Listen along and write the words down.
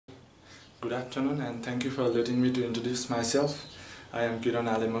Good afternoon and thank you for letting me to introduce myself. I am Kiran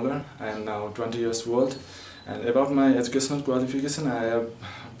Magar. I am now 20 years old, and about my educational qualification, I have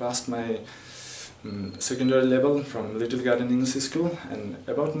passed my secondary level from Little Garden English School. And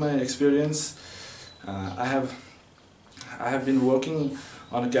about my experience, I have been working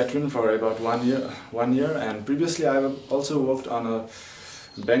on a catering for about 1 year, and previously I have also worked on a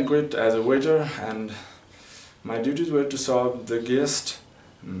banquet as a waiter, and my duties were to serve the guest.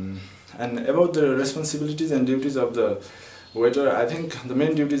 And about the responsibilities and duties of the waiter, I think the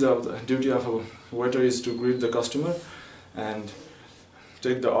main duty of a waiter is to greet the customer and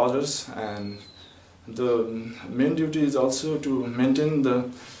take the orders, and the main duty is also to maintain the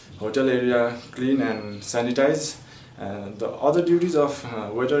hotel area clean and sanitize. The other duties of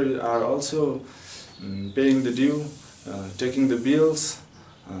waiter are also paying the due, taking the bills,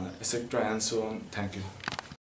 etc. and so on. Thank you.